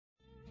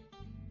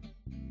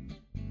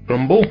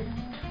crumble,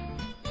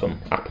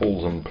 some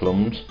apples and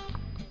plums.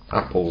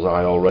 Apples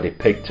I already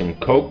picked and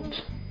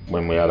cooked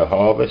when we had a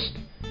harvest.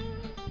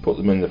 Put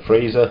them in the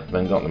freezer,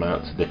 then got them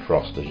out to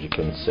defrost, as you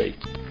can see.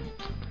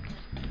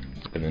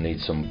 Going to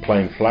need some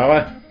plain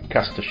flour,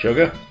 caster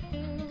sugar,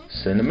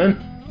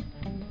 cinnamon,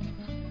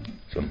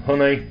 some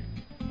honey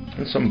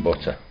and some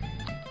butter.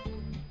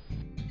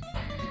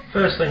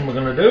 First thing we're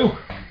going to do,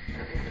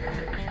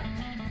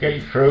 get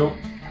your fruit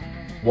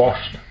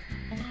washed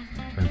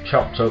and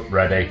chopped up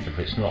ready if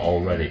it's not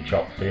already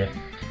chopped for you,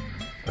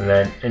 and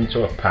then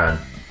into a pan.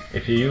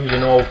 If you're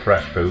using all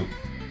fresh fruit,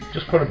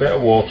 just put a bit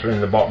of water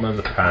in the bottom of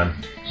the pan,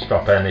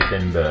 stop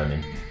anything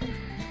burning.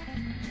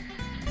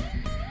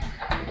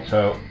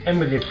 So in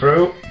with your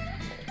fruit,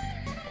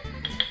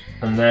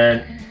 and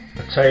then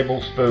a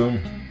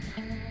tablespoon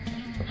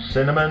of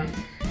cinnamon,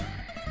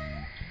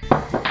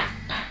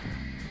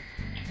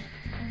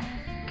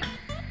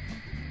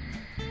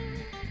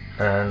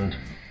 and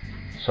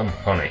some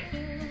honey.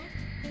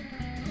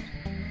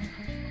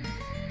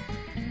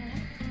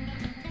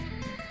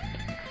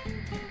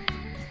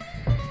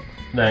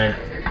 Then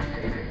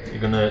you're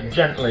going to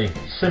gently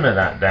simmer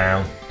that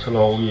down till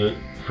all your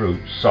fruit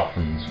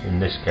softens,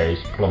 in this case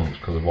plums,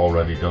 because I've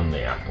already done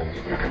the apples.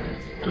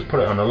 Just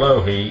put it on a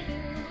low heat,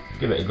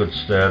 give it a good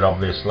stir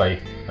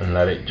obviously, and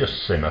let it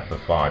just simmer for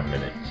 5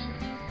 minutes.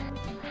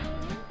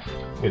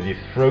 With your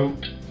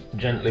fruit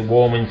gently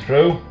warming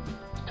through,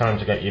 it's time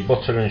to get your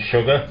butter and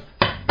sugar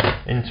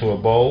into a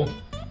bowl.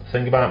 The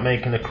thing about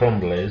making a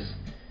crumble is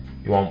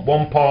you want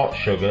 1 part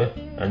sugar,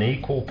 an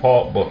equal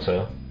part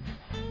butter,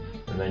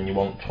 and then you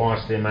want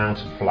twice the amount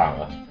of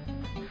flour.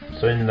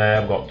 So in there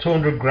I've got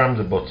 200 grams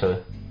of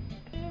butter,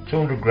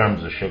 200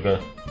 grams of sugar,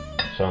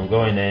 so I'm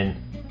going in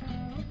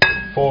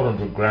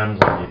 400 grams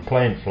of your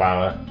plain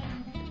flour.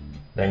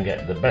 Then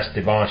get the best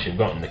device you've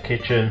got in the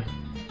kitchen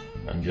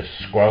and just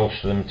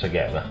squelch them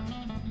together.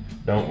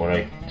 Don't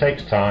worry, it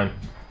takes time,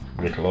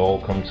 but it'll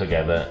all come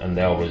together and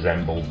they'll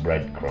resemble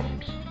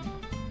breadcrumbs.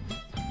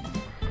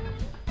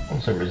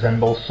 Once it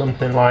resembles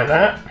something like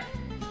that,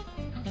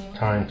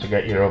 time to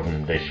get your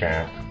oven dish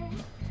out.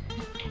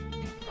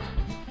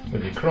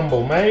 With your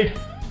crumble made,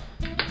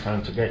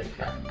 time to get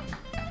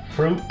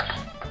fruit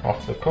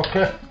off the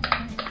cooker.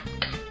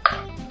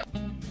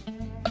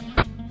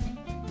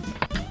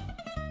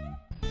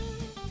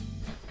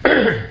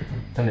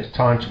 Then it's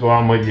time to go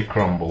on with your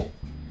crumble.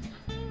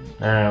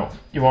 Now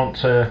you want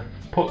to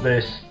put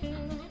this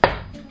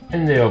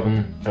in the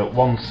oven at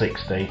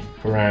 160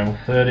 for around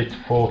 30 to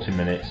 40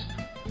 minutes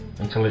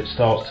until it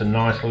starts to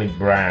nicely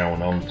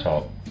brown on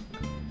top.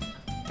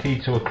 Key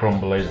to a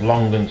crumble is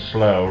long and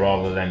slow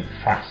rather than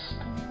fast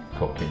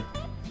cooking.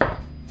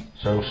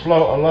 So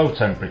a low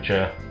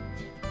temperature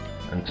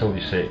until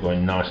you see it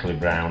going nicely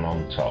brown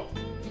on top.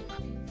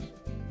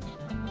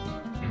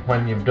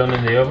 When you've done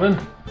in the oven,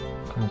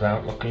 it comes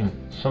out looking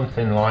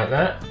something like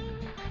that,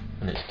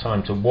 and it's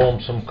time to warm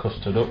some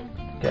custard up,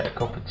 get a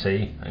cup of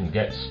tea and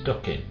get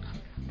stuck in.